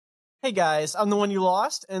Hey guys, I'm the one you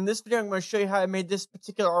lost, and in this video I'm going to show you how I made this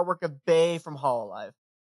particular artwork of Bay from HOLOLIVE.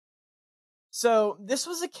 So, this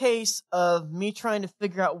was a case of me trying to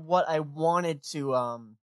figure out what I wanted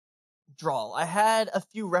to draw. I had a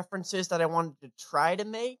few references that I wanted to try to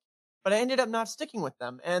make, but I ended up not sticking with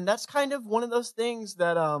them, and that's kind of one of those things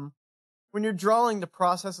that when you're drawing, the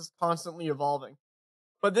process is constantly evolving.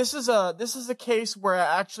 But this is a case where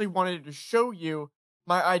I actually wanted to show you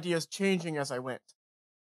my ideas changing as I went.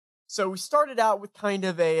 So we started out with kind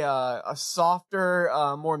of a softer,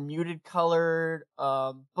 more muted colored,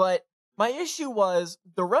 but my issue was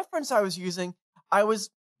the reference I was using, I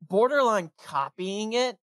was borderline copying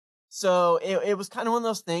it. So it was kind of one of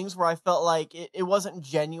those things where I felt like it wasn't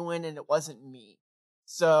genuine and it wasn't me.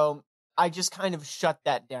 So I just kind of shut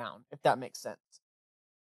that down, if that makes sense.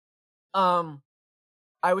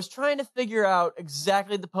 I was trying to figure out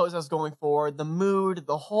exactly the pose I was going for, the mood,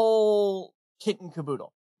 the whole kit and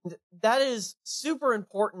caboodle. That is super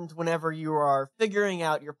important whenever you are figuring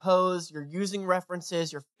out your pose, you're using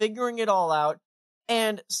references, you're figuring it all out.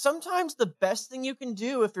 And sometimes the best thing you can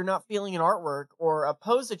do if you're not feeling an artwork or a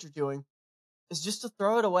pose that you're doing is just to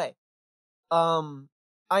throw it away.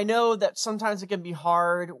 I know that sometimes it can be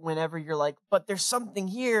hard whenever you're like, but there's something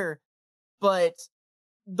here. But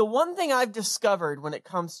the one thing I've discovered when it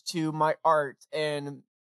comes to my art and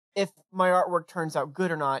if my artwork turns out good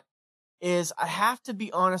or not is I have to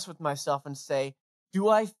be honest with myself and say, do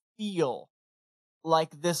I feel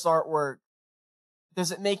like this artwork,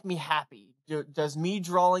 does it make me happy? Does me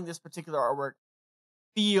drawing this particular artwork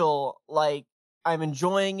feel like I'm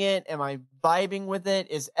enjoying it? Am I vibing with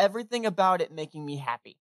it? Is everything about it making me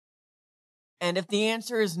happy? And if the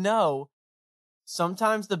answer is no,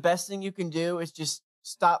 sometimes the best thing you can do is just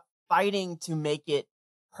stop fighting to make it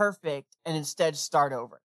perfect and instead start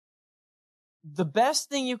over. The best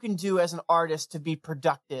thing you can do as an artist to be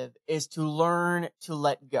productive is to learn to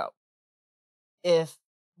let go. If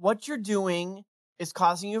what you're doing is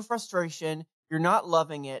causing you frustration, you're not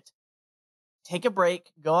loving it, take a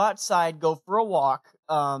break, go outside, go for a walk,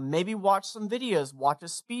 maybe watch some videos, watch a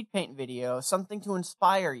speed paint video, something to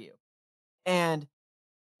inspire you. And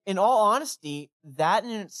in all honesty, that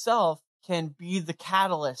in itself can be the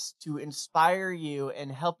catalyst to inspire you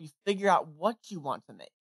and help you figure out what you want to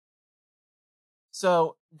make.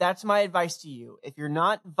 So that's my advice to you. If you're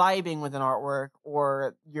not vibing with an artwork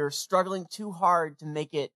or you're struggling too hard to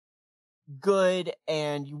make it good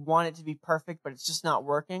and you want it to be perfect, but it's just not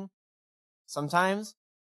working, sometimes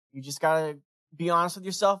you just gotta be honest with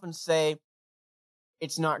yourself and say,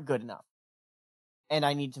 it's not good enough and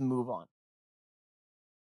I need to move on.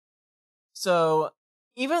 So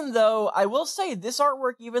even though I will say this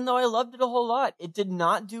artwork, even though I loved it a whole lot, it did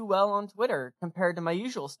not do well on Twitter compared to my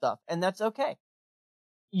usual stuff, and that's okay.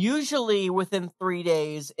 Usually within 3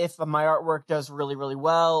 days, if my artwork does really, really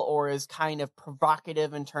well or is kind of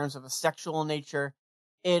provocative in terms of a sexual nature,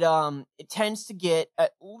 it tends to get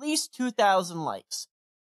at least 2,000 likes.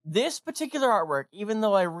 This particular artwork, even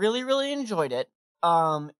though I really, really enjoyed it,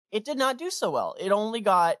 it did not do so well. It only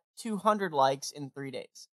got 200 likes in 3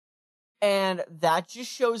 days. And that just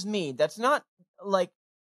shows me, that's not, like,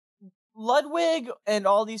 Ludwig and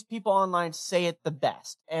all these people online say it the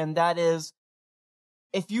best, and that is,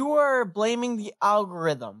 if you are blaming the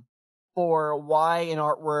algorithm for why an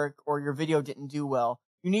artwork or your video didn't do well,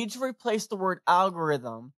 you need to replace the word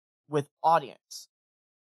algorithm with audience.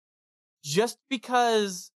 Just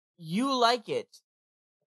because you like it,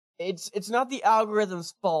 it's not the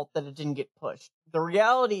algorithm's fault that it didn't get pushed. The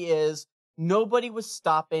reality is, nobody was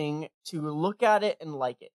stopping to look at it and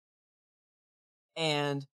like it.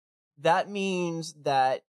 And that means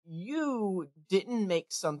that you didn't make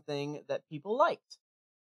something that people liked.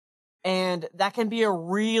 And that can be a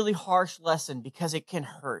really harsh lesson because it can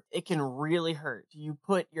hurt. It can really hurt. You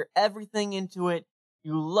put your everything into it.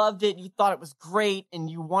 You loved it. You thought it was great and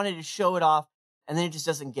you wanted to show it off, and then it just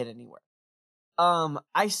doesn't get anywhere.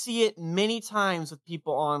 I see it many times with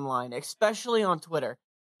people online, especially on Twitter.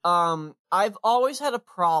 I've always had a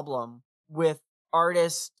problem with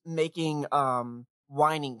artists making,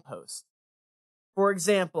 whining posts. For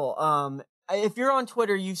example, if you're on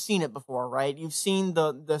Twitter, you've seen it before, right? You've seen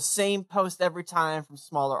the same post every time from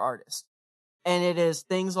smaller artists. And it is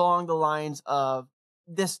things along the lines of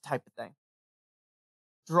this type of thing.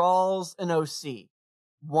 Draws an OC,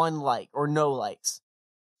 1 like or no likes.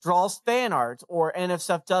 Draws fan art or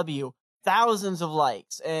NSFW, thousands of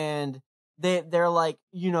likes. And they're like,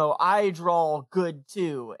 I draw good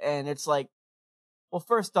too. And it's like, well,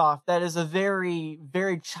 first off, that is a very,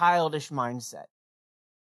 very childish mindset.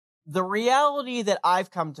 The reality that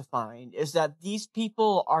I've come to find is that these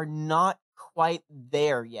people are not quite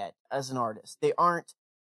there yet as an artist. They aren't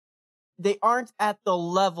at the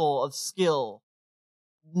level of skill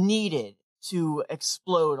needed to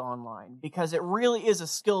explode online, because it really is a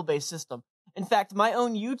skill-based system. In fact, my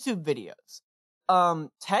own YouTube videos,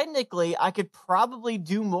 technically I could probably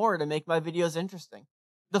do more to make my videos interesting.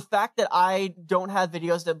 The fact that I don't have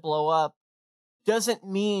videos that blow up doesn't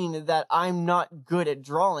mean that I'm not good at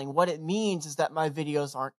drawing. What it means is that my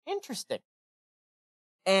videos aren't interesting.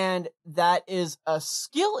 And that is a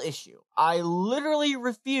skill issue. I literally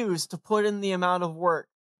refuse to put in the amount of work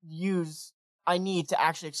I need to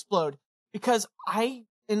actually explode, because I,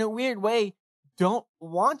 in a weird way, don't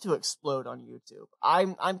want to explode on YouTube.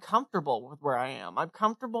 I'm comfortable with where I am. I'm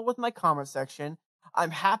comfortable with my comment section.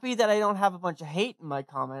 I'm happy that I don't have a bunch of hate in my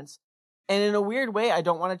comments. And in a weird way, I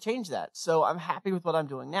don't want to change that. So I'm happy with what I'm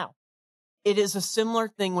doing now. It is a similar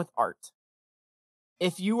thing with art.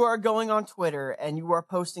 If you are going on Twitter and you are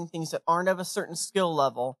posting things that aren't of a certain skill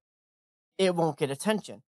level, it won't get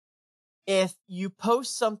attention. If you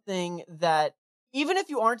post something that, even if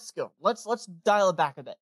you aren't skilled, let's dial it back a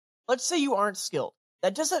bit. Let's say you aren't skilled.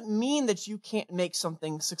 That doesn't mean that you can't make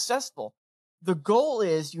something successful. The goal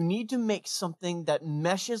is you need to make something that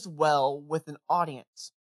meshes well with an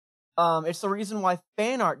audience. It's the reason why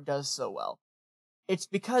fan art does so well. It's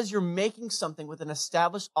because you're making something with an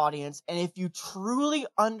established audience, and if you truly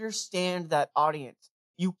understand that audience,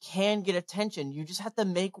 you can get attention. You just have to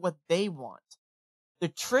make what they want. The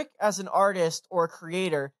trick as an artist or a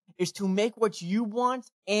creator is to make what you want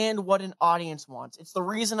and what an audience wants. It's the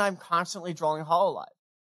reason I'm constantly drawing HOLOLIVE.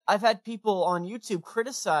 I've had people on YouTube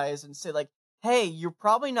criticize and say, like, hey, you're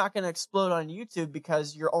probably not going to explode on YouTube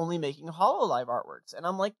because you're only making HOLOLIVE artworks. And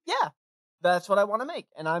I'm like, yeah, that's what I want to make,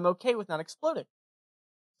 and I'm okay with not exploding.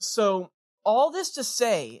 So, all this to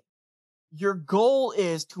say, your goal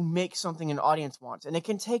is to make something an audience wants, and it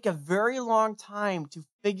can take a very long time to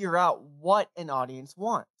figure out what an audience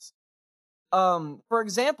wants. For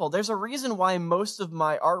example, there's a reason why most of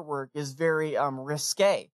my artwork is very,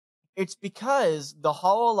 risque. It's because the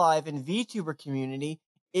HOLOLIVE and VTuber community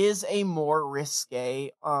is a more risque,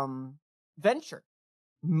 venture.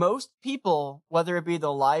 Most people, whether it be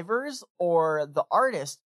the livers or the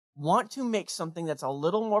artist, want to make something that's a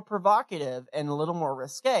little more provocative and a little more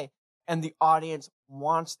risque, and the audience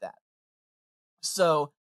wants that.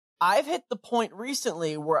 So, I've hit the point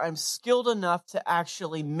recently where I'm skilled enough to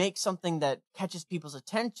actually make something that catches people's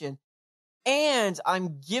attention, and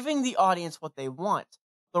I'm giving the audience what they want.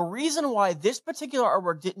 The reason why this particular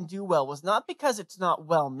artwork didn't do well was not because it's not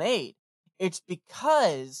well made. It's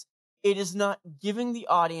because it is not giving the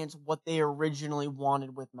audience what they originally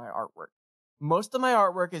wanted with my artwork. Most of my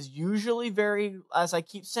artwork is usually very, as I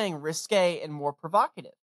keep saying, risque and more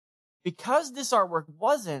provocative. Because this artwork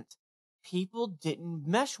wasn't, people didn't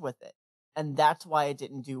mesh with it, and that's why it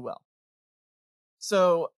didn't do well.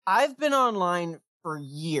 So, I've been online for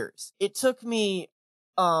years. It took me,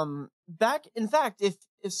 in fact, if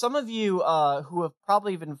some of you, who have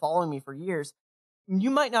probably been following me for years,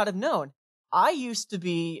 you might not have known, I used to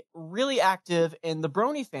be really active in the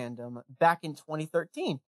Brony fandom back in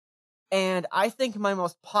 2013. And I think my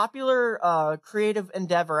most popular, creative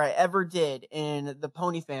endeavor I ever did in the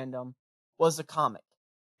pony fandom was a comic.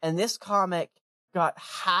 And this comic got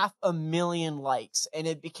 500,000 likes, and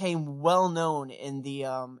it became well known in the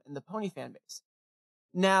pony fan base.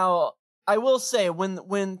 Now, I will say,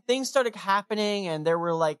 when things started happening and there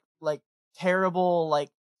were like terrible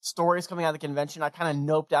stories coming out of the convention, I kind of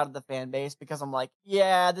noped out of the fan base, because I'm like,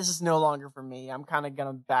 yeah, this is no longer for me. I'm kind of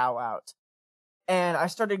gonna bow out. And I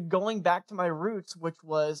started going back to my roots, which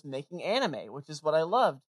was making anime, which is what I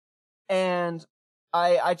loved. And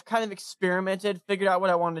I kind of experimented, figured out what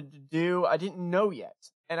I wanted to do. I didn't know yet,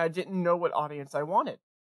 and I didn't know what audience I wanted.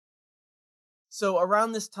 So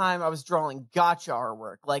around this time, I was drawing gacha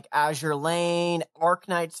artwork, like Azure Lane,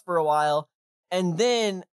 Arknights for a while. And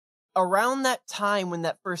then, around that time when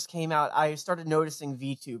that first came out, I started noticing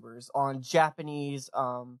VTubers on Japanese,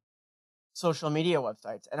 social media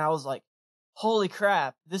websites. And I was like, holy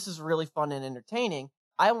crap, this is really fun and entertaining.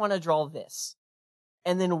 I want to draw this.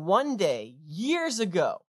 And then one day, years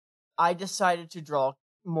ago, I decided to draw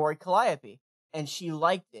Mori Calliope, and she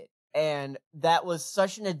liked it. And that was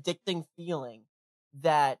such an addicting feeling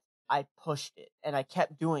that I pushed it, and I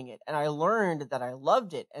kept doing it. And I learned that I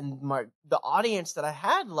loved it, and the audience that I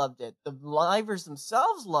had loved it. The livers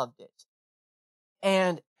themselves loved it.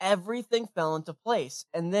 And everything fell into place.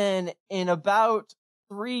 And then in about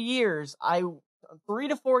 3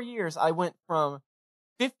 to 4 years, I went from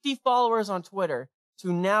 50 followers on Twitter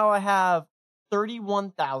to now I have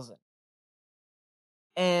 31,000.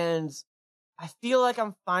 And I feel like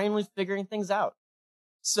I'm finally figuring things out.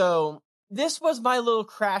 So this was my little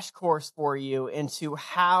crash course for you into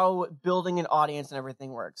how building an audience and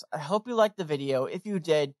everything works. I hope you liked the video. If you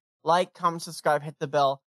did, like, comment, subscribe, hit the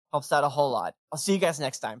bell. Helps out a whole lot. I'll see you guys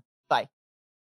next time. Bye.